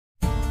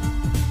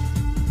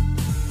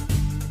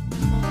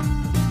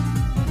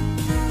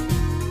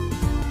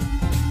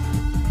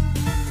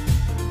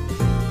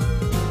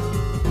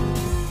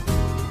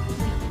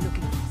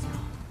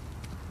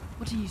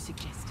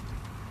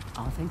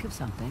of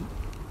something.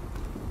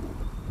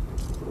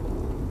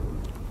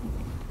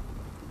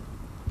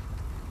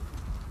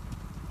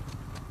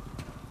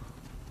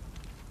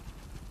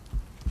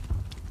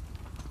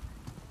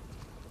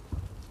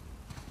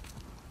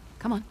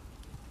 Come on.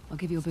 I'll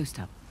give you a boost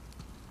up.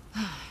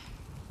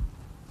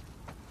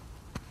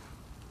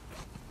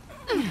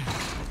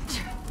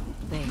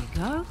 There you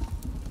go.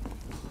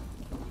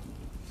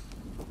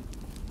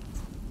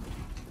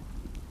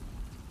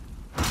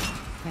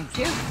 Thank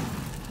you.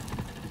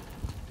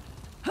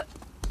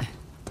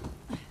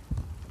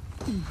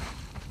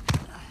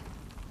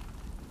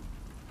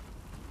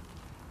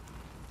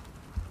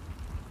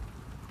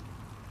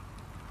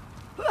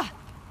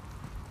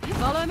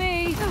 Follow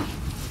me.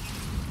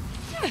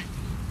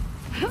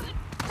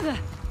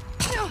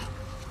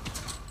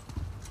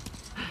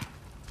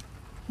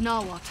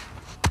 Now what?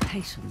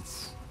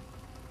 Patience.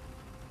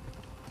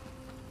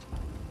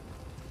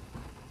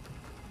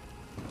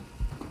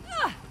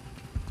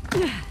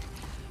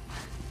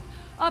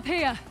 Up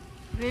here.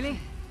 Really?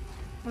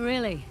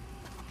 Really?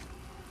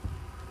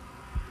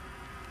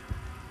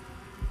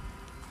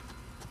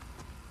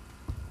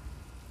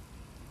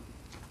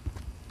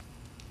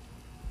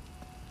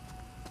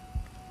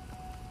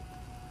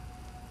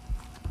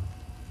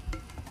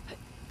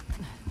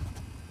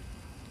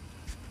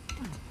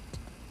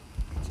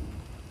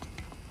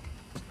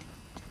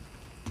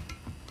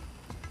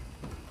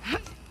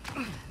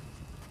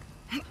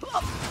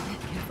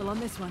 Careful on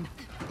this one.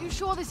 You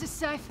sure this is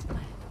safe?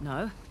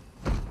 No.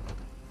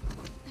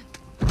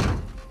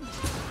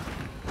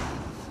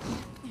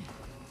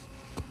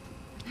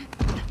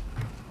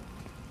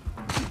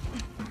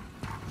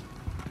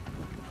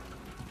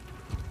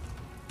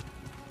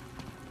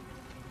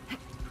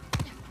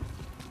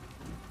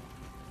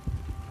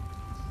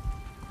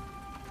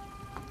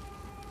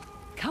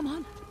 Come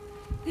on.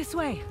 This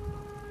way.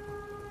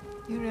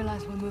 You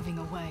realize we're moving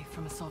away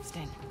from a soft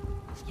den.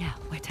 Yeah,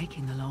 we're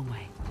taking the long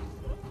way.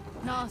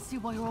 Now I see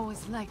why you're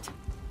always late.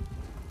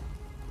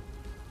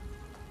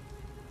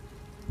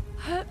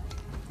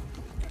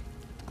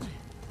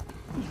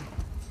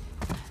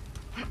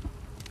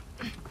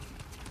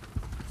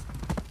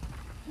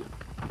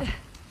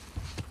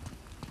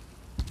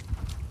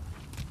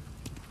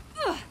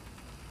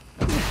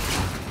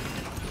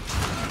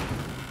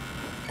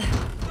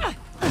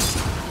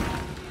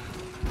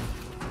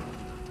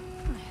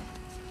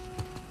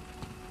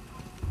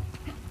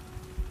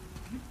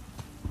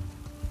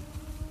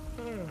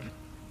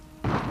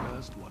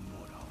 Just one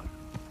more dollar.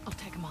 I'll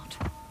take him out.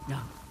 No,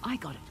 I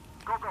got it.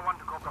 Cobra 1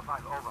 to Cobra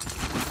 5, over.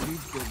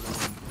 Please, Cobra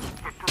 1.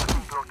 Get to the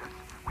pink lotus.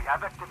 We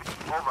have activity,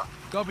 over.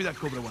 Copy that,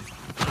 Cobra 1.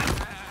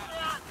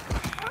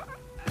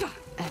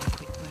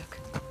 Adequate work.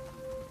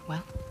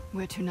 Well,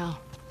 where to now?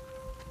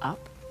 Up.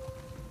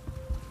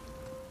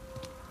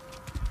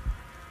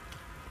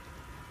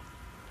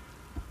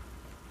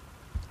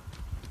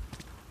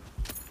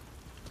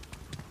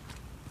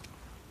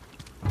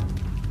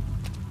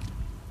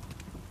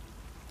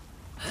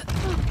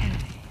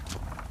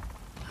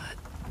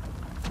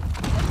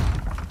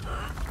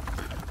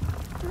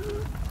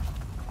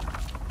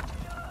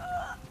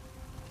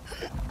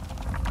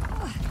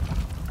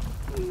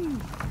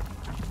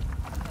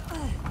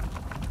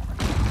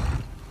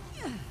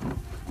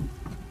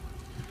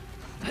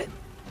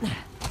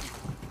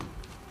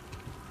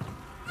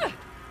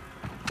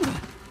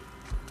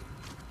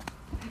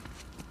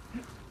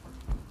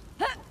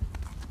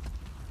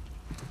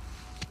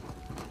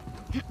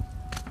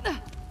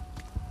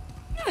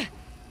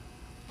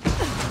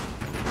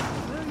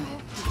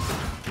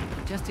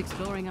 Just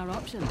exploring our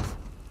options.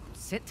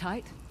 Sit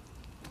tight.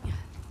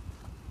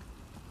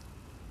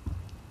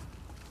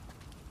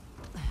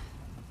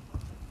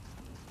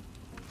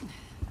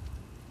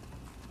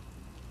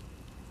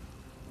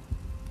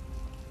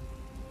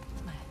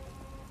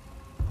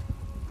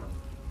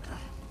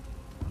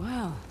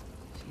 Well,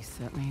 she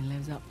certainly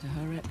lives up to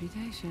her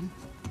reputation.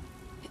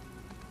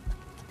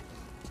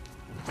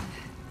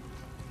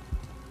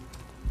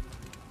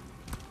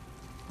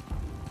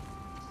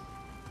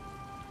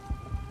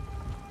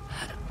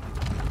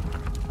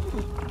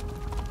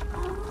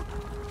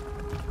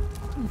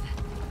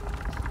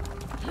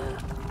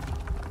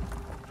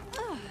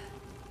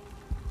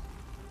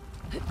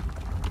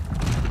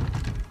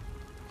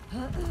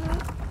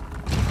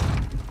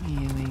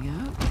 Here we go.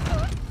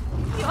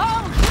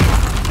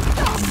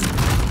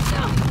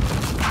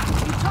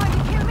 You trying to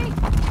kill me?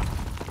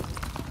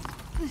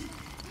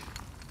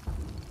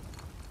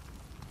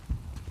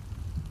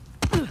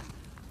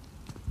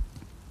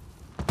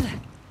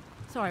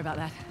 Sorry about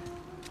that.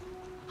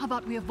 How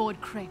about we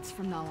avoid crates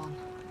from now on?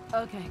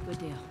 Okay, good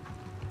deal.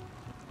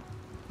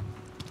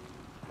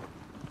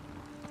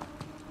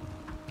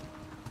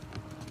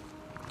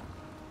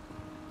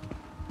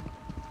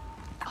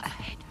 Up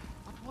ahead.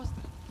 What was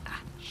that?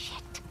 Ah,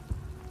 shit.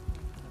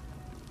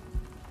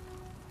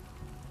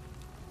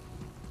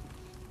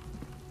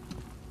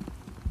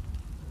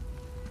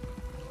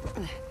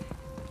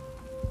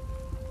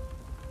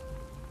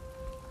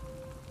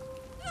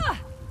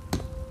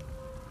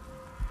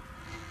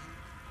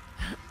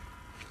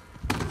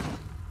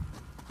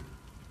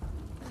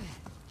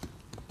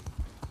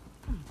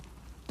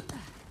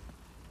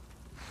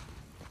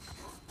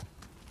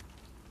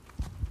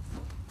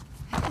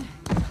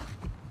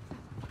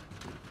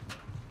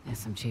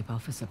 some cheap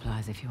office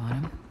supplies if you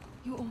want them.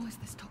 You're always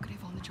this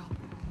talkative on the job.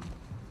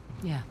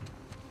 Yeah.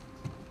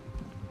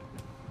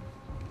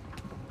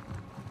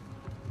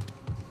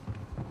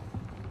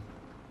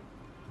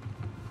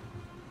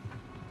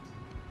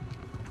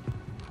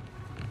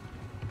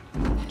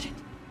 Watch it.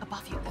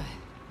 Above you.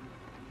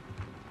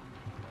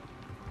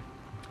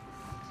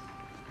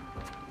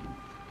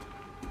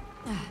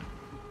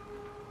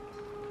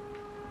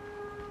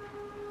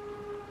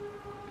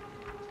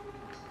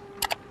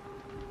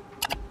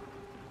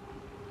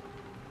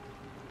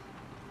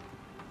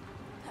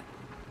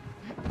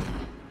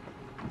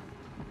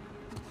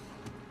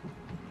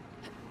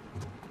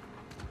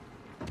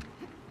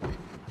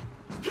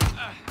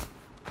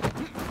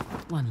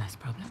 One less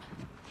problem.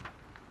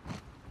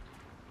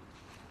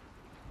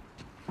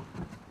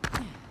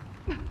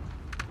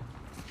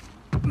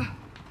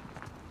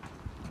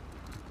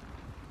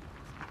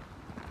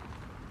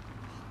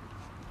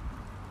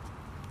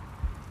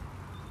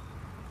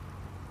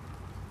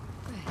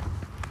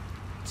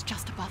 It's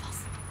just above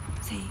us.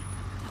 See,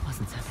 that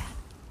wasn't so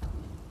bad.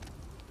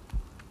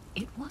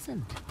 It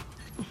wasn't.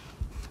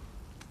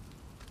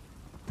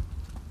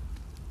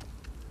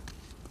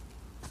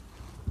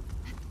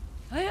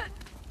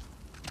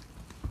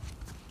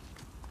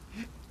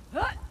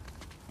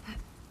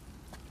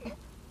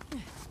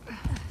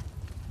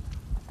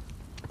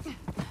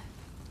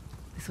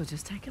 This will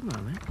just take a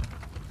moment.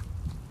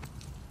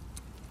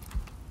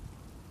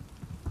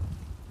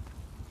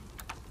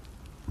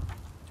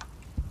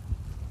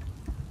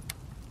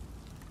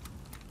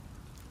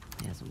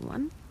 There's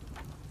one.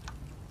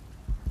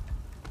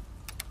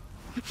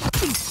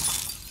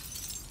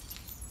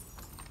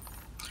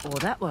 Oh,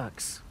 that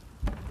works.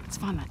 Let's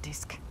find that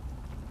disc.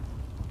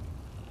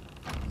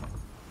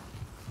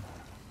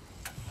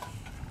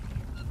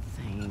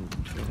 Thank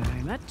you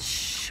very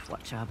much.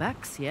 Watch our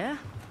backs, yeah?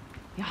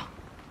 Yeah.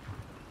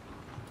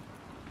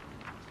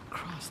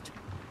 Christ.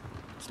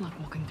 It's like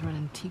walking through an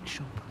antique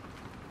shop.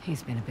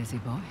 He's been a busy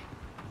boy.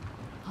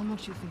 How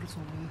much do you think it's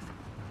all worth?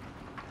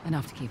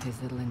 Enough to keep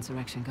his little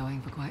insurrection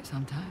going for quite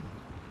some time.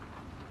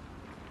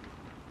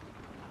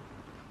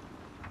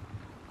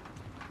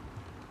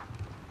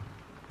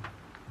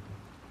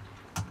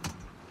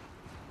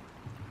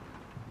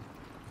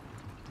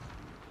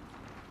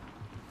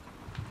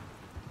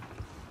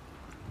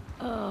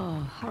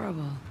 Oh,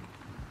 horrible.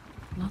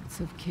 Lots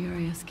of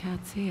curious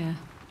cats here.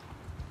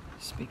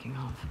 Speaking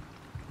of,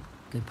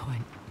 Good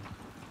point.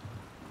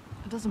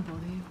 it doesn't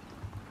bother you.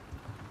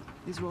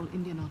 These are all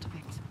Indian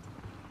artifacts.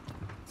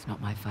 It's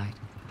not my fight.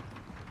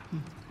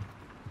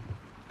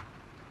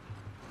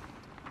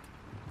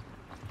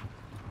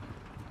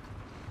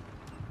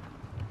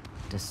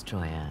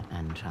 Destroyer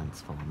and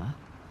Transformer.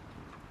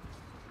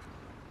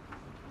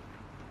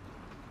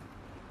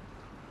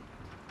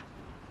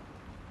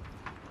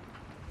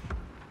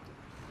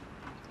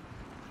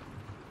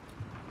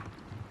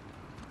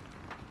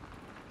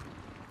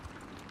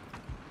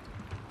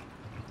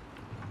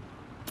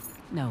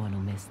 No one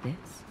will miss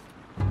this.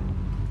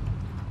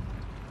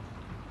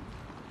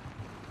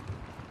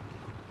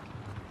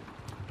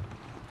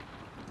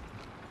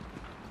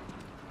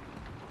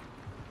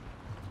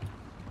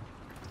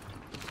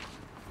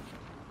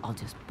 I'll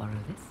just borrow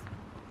this.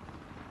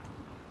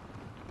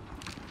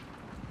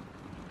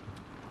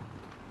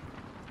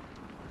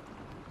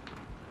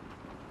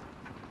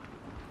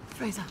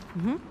 Frazer,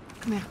 Mm-hmm.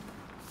 come here.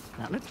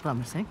 That looks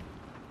promising.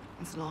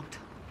 It's locked.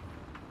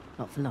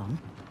 Not for long.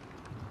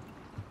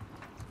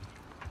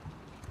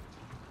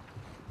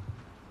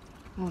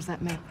 What was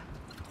that map?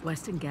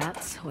 Western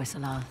Ghats,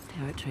 Hoysala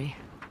territory.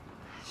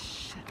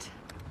 Shit.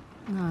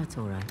 No, it's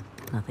all right.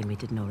 Nothing we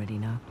didn't already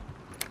know.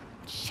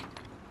 Shit.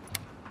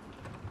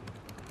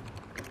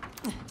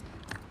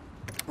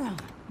 Oh,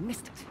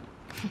 missed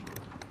it.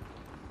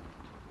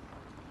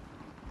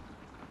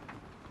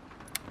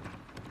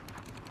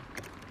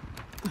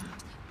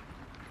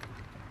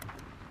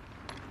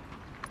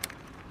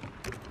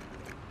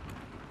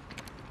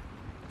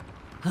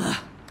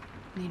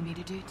 Need me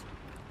to do it?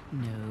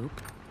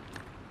 Nope.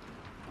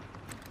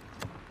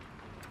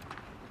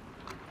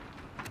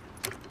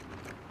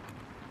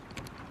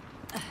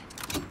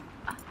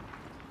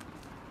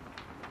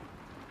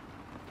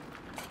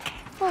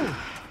 Oh.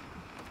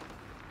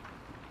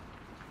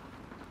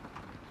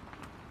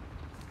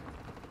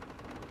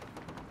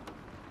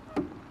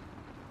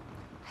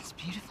 That's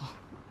beautiful.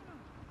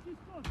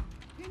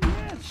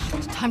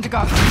 Shit, time to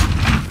go.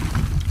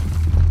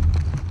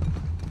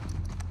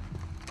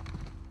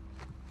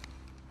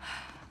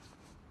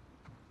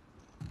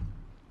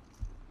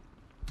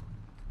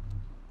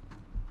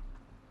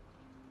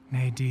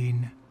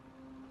 Nadine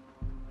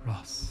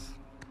Ross.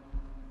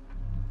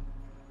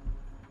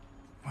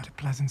 What a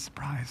pleasant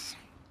surprise.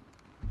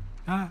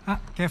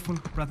 Careful,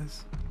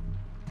 brothers.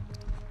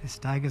 This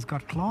tiger's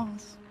got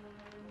claws.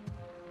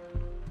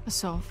 A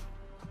sov.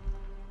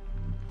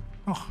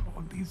 Oh,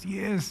 all these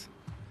years.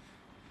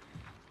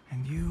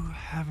 And you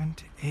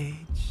haven't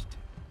aged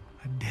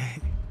a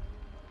day.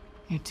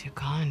 You're too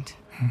kind.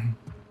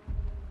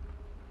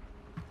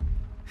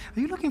 Are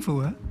you looking for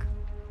work?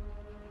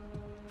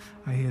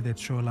 I hear that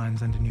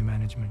Shoreline's under new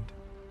management.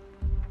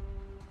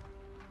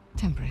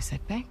 Temporary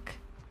setback.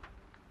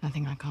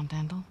 Nothing I can't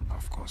handle.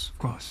 Of course, of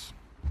course.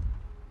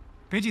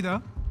 Pidgey,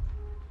 though.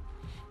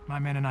 My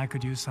men and I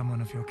could use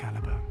someone of your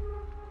caliber.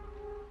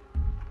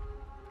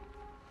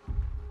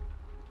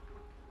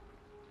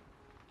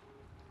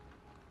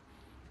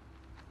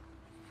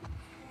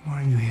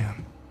 Why are you here?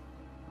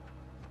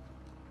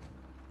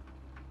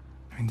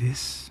 I mean,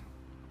 this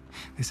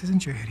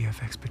isn't your area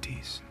of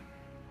expertise.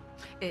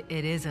 It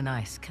is a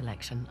nice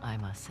collection, I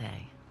must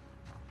say.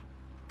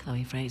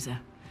 Chloe Frazer,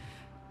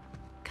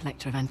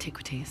 collector of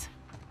antiquities.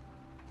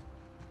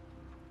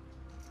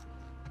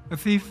 A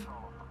thief?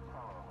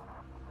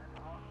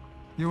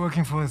 You're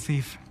working for a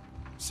thief.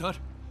 Sir,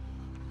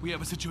 we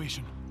have a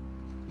situation.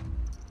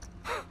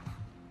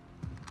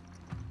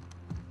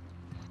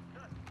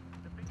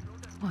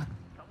 What?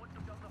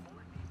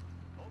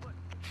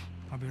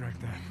 I'll be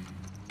right there.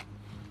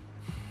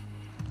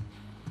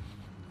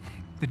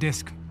 The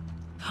disc.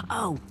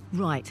 Oh,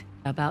 right.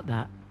 About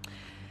that.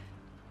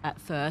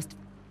 At first,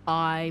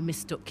 I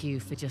mistook you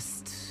for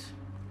just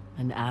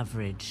an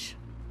average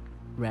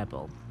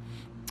rebel.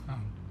 Oh.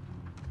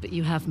 But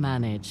you have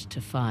managed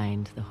to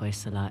find the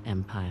Hoysala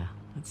Empire.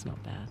 That's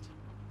not bad.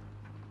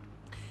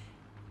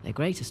 Their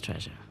greatest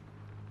treasure,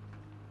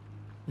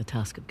 the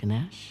Tusk of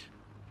Ganesh.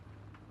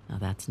 Now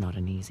that's not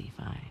an easy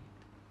find.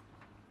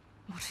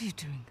 What are you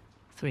doing?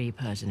 3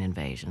 Persian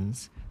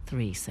invasions,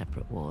 3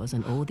 separate wars,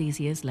 and all these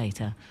years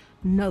later,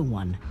 no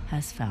one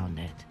has found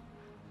it.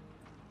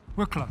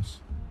 We're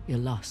close. You're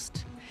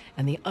lost.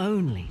 And the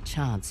only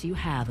chance you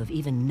have of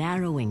even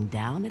narrowing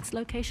down its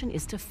location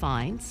is to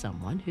find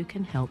someone who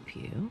can help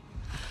you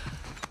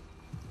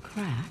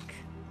crack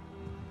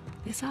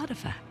this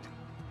artifact.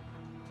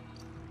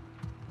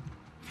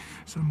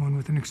 Someone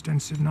with an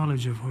extensive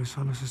knowledge of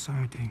Hoysala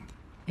society.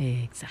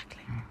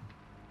 Exactly.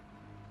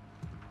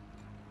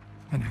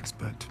 An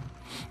expert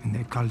in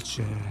their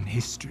culture and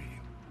history.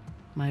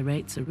 My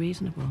rates are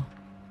reasonable.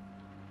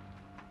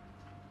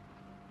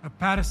 A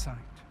parasite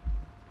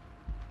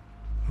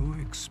who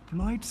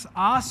exploits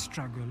our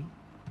struggle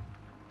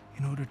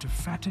in order to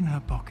fatten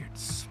her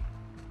pockets.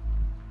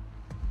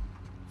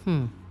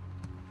 So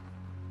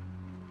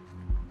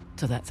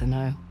that's a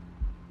no?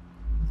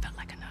 Felt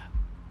like a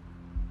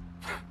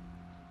no.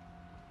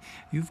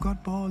 You've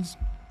got balls.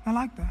 I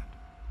like that.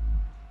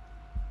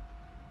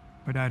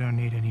 But I don't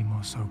need any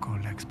more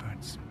so-called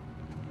experts.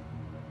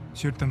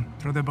 Shoot them.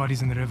 Throw their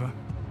bodies in the river.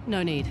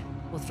 No need.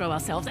 We'll throw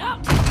ourselves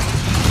out.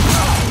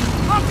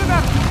 After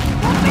them!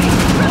 Help me!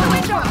 Through the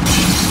window!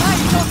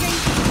 Nice talking!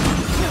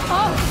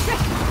 Oh, shit!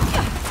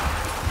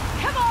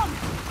 Come on!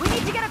 We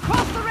need to get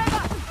across the river!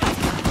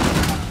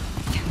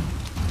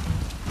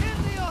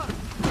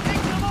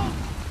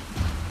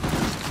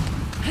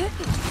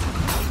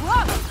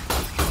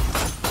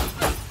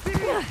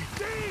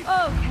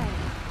 Okay.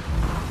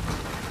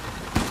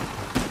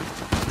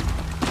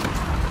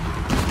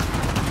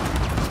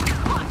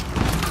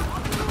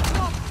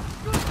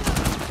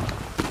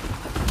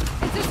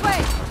 It's this way.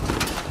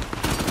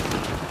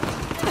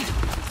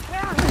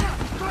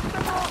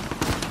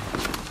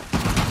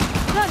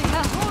 Bloody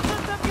hell. Don't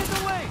let them get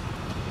away!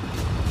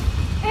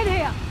 In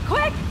here,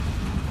 quick!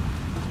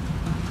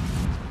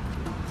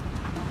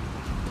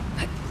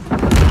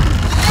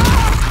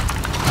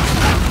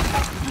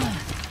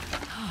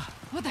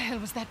 What the hell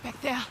was that back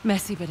there?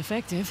 Messy but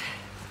effective.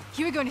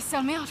 You were going to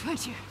sell me out,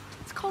 weren't you?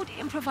 It's called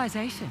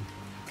improvisation.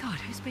 God,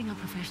 who's being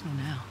unprofessional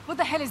now? What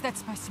the hell is that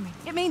supposed to mean?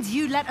 It means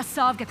you let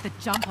Asav get the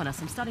jump on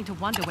us. I'm starting to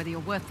wonder whether you're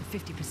worth the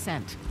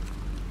 50%.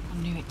 I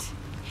knew it.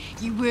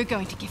 You were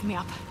going to give me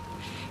up.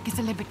 Guess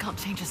a leopard can't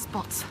change his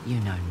spots. You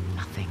know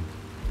nothing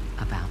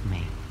about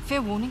me.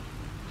 Fair warning.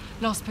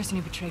 Last person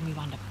who betrayed me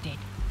wound up dead.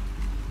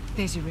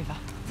 There's your river.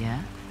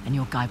 Yeah? And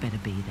your guy better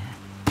be there.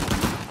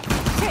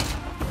 Shit!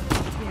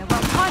 Yeah,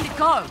 well, time to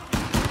go!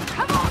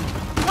 Come on!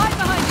 Right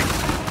behind you!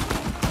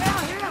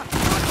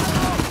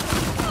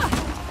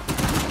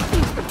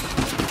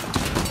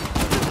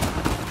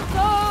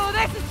 So,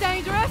 this is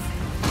dangerous!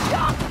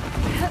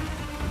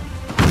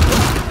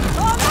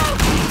 Oh no!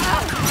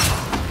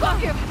 Fuck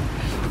you!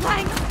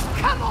 Thanks!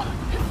 Come on!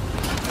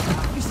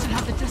 You still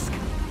have the disc.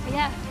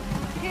 Yeah,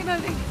 keep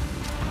moving.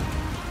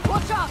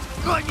 Watch out!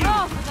 Got you!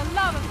 Oh, for the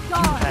love of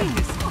God!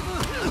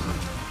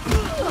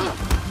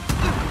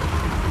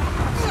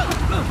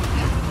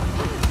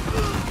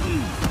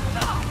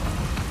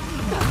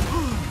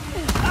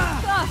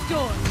 Glass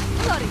door!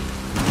 Bloody!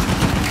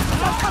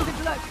 Got something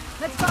to look!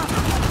 Let's go!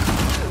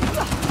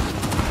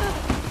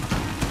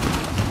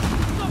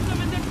 Stop them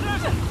in their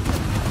tracks!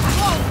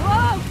 Whoa!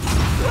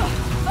 Whoa!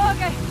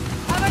 Okay,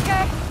 I'm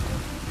okay.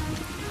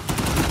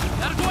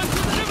 They're going to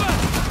the river!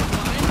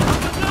 Find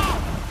them now!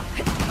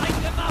 Light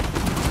them up!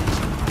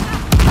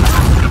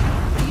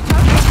 Are you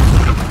joking?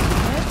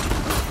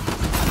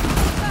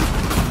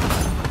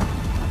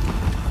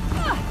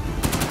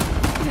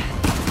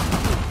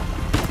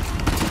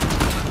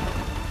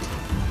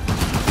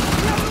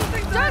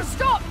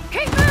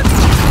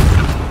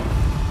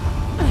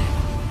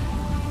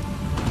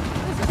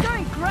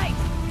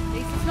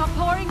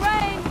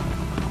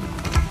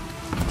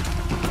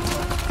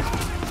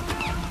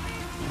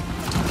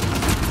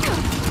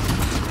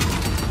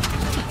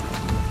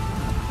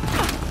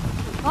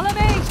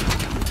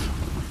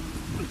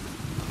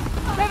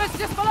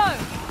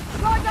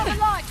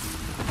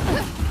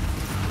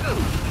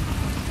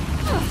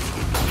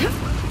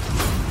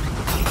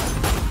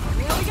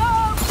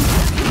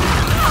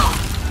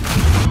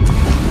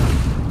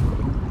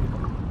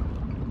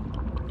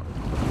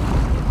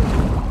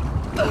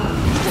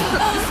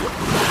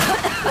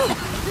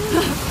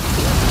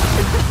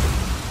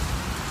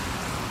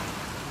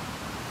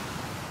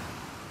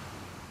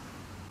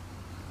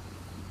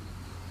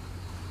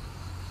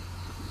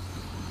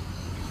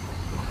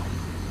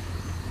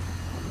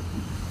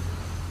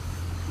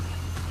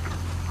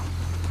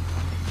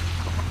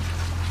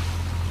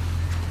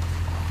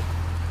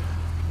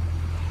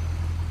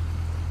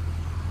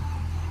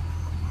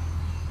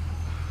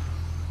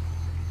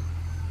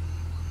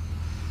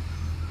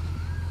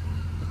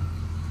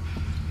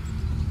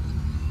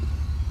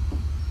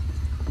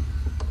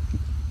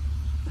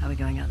 we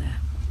going out there?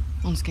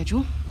 On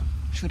schedule.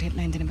 Should hit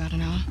land in about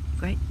an hour.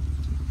 Great.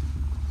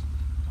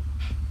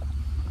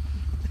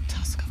 The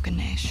Tusk of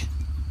Ganesh.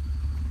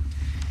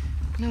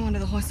 No wonder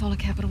the Hoysala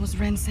capital was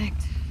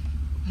ransacked.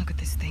 Look at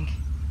this thing.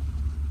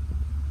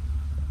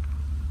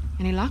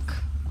 Any luck?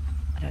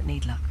 I don't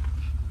need luck.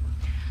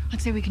 I'd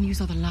say we can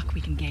use all the luck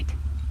we can get.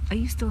 Are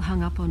you still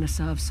hung up on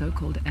Asav's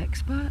so-called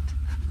expert?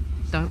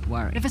 Don't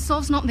worry. If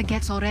Asav's not in the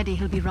Gets already,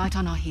 he'll be right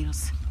on our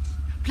heels.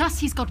 Plus,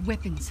 he's got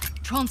weapons,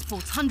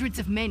 transports, hundreds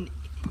of men.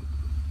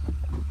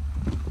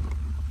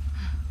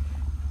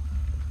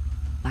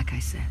 Like I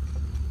said,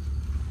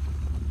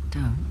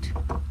 don't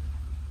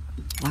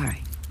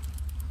worry.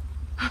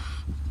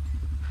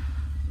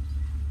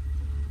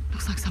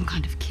 Looks like some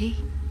kind of key.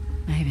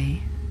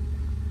 Maybe.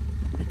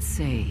 Let's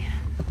see.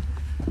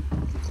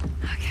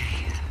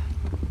 Okay.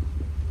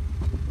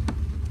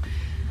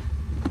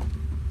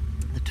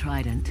 The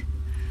trident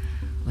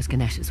was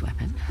Ganesh's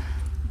weapon.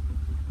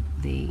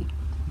 The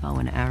bow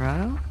and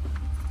arrow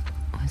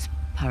was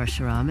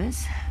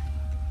Parashurama's.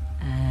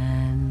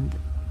 And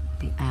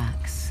the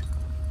axe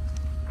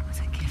was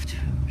a gift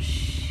from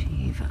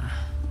Shiva.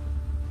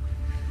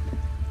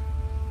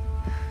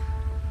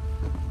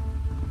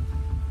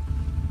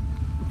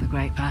 The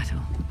Great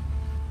Battle.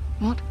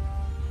 What?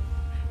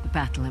 The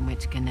battle in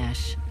which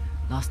Ganesh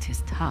lost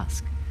his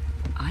tusk.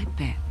 I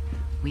bet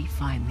we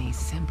find these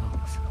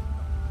symbols.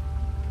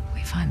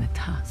 We find the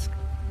tusk.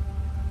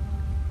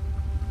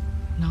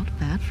 Not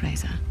bad,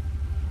 Frazer.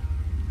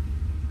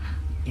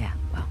 Yeah,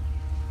 well.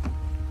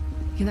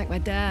 You can thank my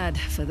dad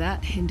for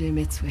that. Hindu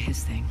myths were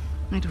his thing.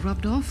 It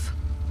rubbed off.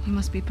 You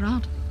must be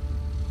proud.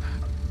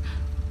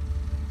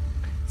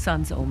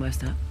 Sun's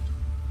almost up.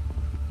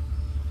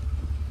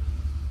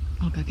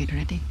 I'll go get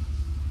ready.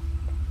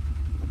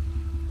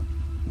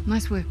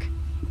 Nice work.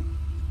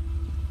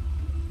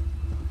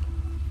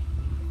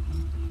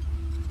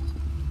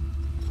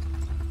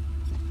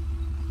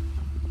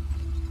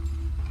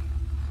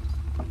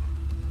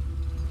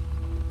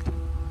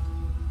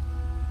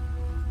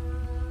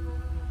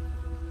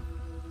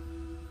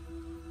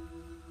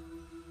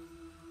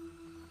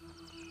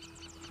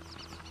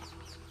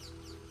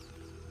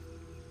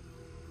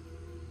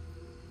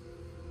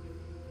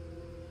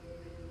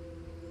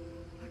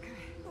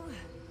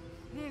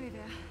 Nearly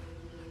there.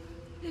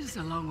 This is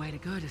a long way to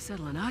go to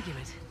settle an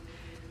argument.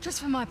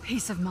 Just for my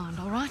peace of mind,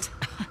 all right?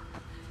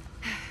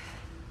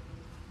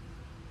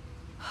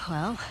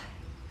 Well,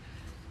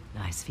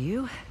 nice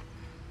view.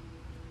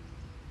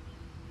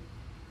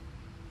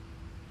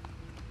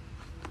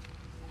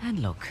 And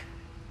look.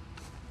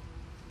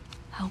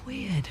 How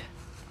weird.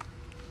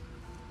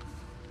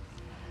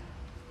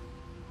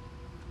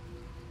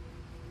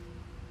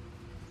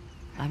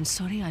 I'm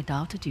sorry I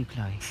doubted you,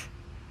 Chloe.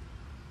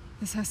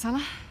 This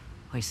Hoysala?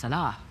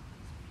 Hoysala.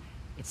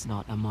 It's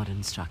not a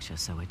modern structure,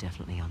 so we're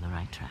definitely on the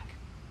right track.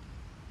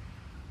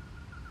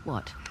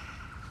 What?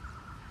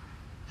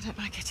 I don't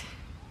like it.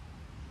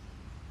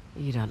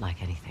 You don't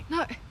like anything.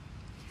 No.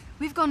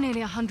 We've gone nearly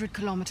 100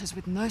 kilometers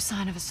with no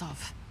sign of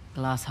Asav.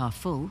 Glass half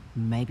full,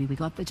 maybe we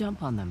got the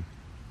jump on them.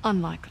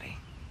 Unlikely.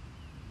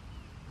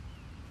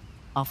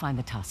 I'll find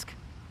the tusk.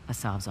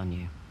 Asav's on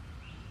you.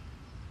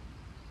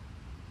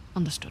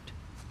 Understood.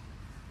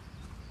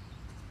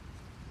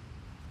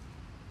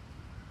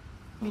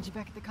 Meet you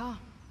back at the car.